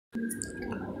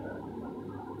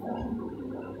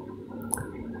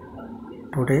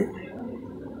Today,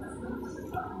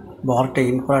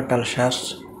 Bharti Infratel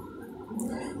shares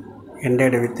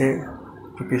ended with a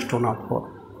rupees 204.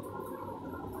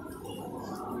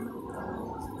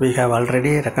 We have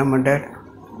already recommended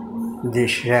the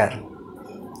share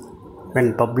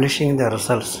when publishing the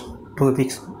results 2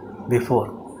 weeks before.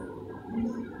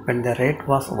 When the rate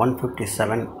was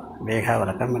 157, we have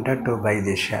recommended to buy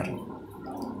the share.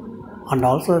 And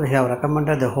also we have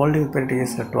recommended the holding period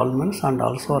is 12 months and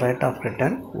also rate of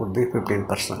return would be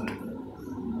 15%.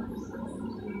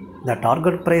 The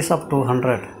target price of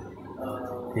 200,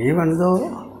 even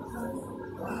though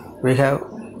we have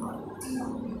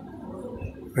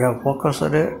focused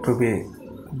to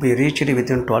be reached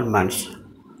within 12 months,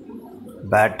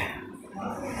 but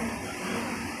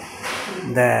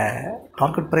the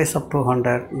target price of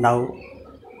 200 now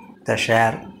the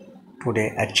share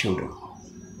today achieved.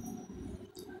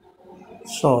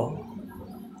 So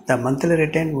the monthly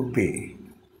return would be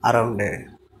around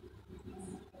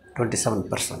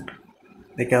 27%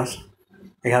 because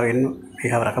we have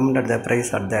recommended the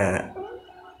price at the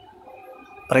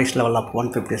price level of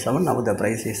 157. Now the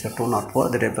price is 204.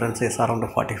 The difference is around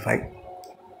 45.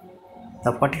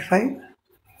 The 45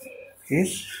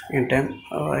 is in time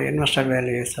invested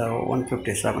value is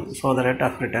 157. So the rate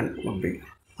of return would be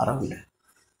around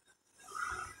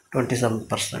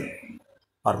 27%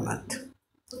 per month.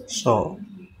 So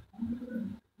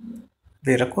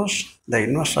we request the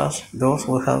investors, those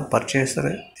who have purchased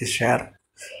the share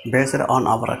based on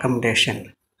our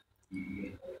recommendation,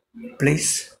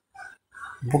 please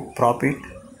book profit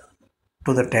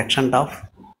to the extent of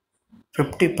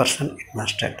 50%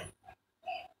 invested.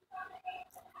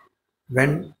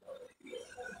 When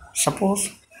suppose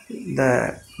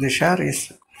the share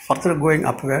is further going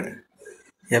upward,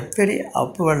 every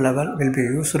upward level will be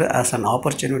used as an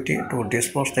opportunity to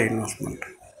dispose the investment.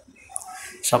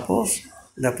 Suppose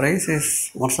the price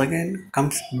is once again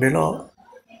comes below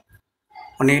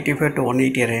 185 to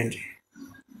 180 range,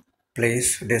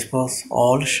 please dispose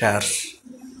all shares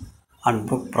and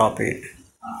book profit.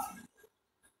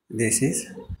 This is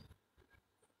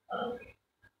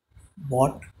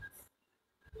what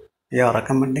we are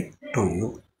recommending to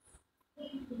you.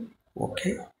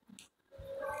 Okay,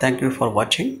 thank you for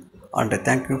watching and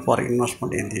thank you for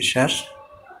investment in these shares.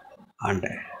 And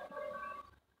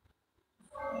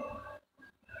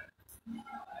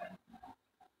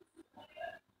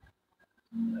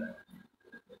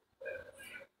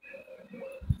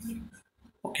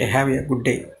okay, have a good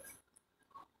day.